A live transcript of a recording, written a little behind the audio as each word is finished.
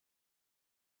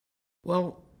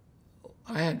Well,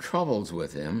 I had troubles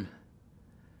with him.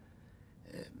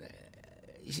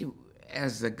 You see,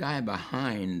 as the guy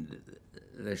behind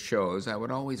the shows, I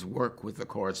would always work with the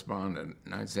correspondent,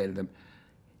 and I'd say to them,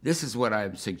 this is what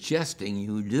I'm suggesting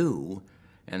you do,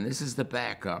 and this is the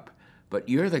backup, but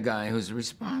you're the guy who's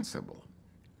responsible.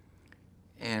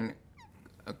 And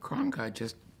Cronkite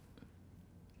just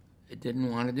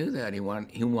didn't want to do that. He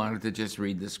wanted to just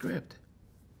read the script.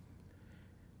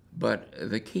 But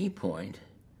the key point,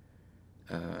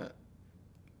 the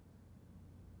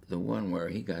one where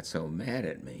he got so mad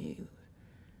at me,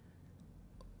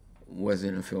 was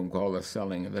in a film called The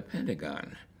Selling of the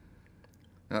Pentagon.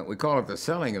 Now, we call it The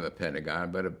Selling of the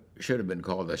Pentagon, but it should have been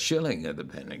called The Shilling of the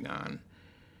Pentagon.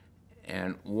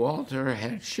 And Walter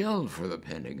had shilled for the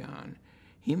Pentagon.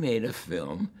 He made a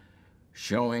film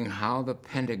showing how the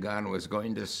Pentagon was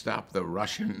going to stop the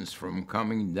Russians from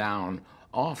coming down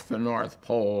off the North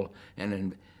Pole,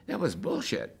 and that was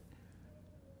bullshit,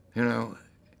 you know.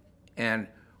 And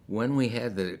when we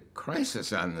had the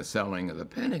crisis on the selling of the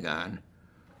Pentagon,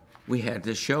 we had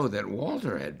to show that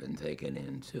Walter had been taken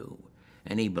in too,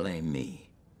 and he blamed me.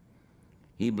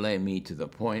 He blamed me to the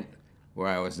point where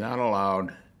I was not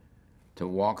allowed to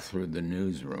walk through the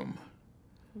newsroom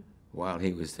while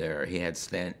he was there. He had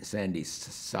Sandy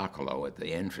Sokolow at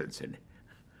the entrance, and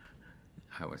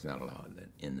I was not allowed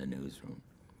in the newsroom,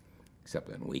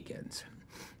 except on weekends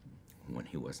when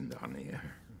he wasn't on the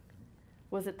air.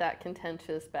 Was it that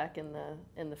contentious back in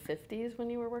the 50s when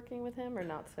you were working with him, or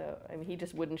not so? I mean, he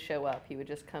just wouldn't show up. He would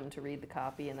just come to read the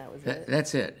copy, and that was it.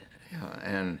 That's it. Yeah.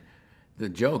 And the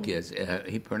joke is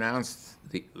he pronounced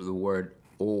the word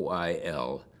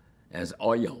O-I-L as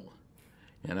oil.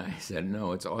 And I said,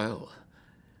 no, it's oil.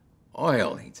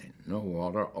 Oil. He'd say, no,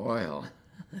 Walter, oil.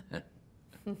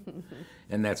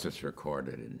 And that's what's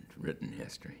recorded in written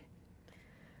history.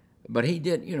 But he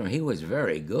did, you know, he was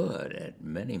very good at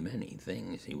many, many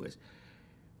things. He was,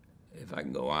 if I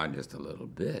can go on just a little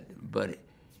bit, but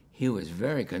he was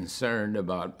very concerned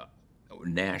about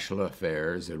national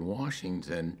affairs in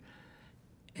Washington,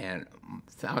 and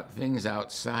things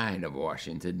outside of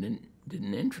Washington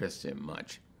didn't interest him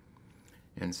much.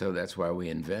 And so that's why we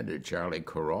invented Charlie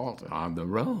Kuralt on the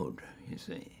road, you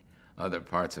see, other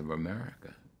parts of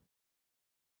America.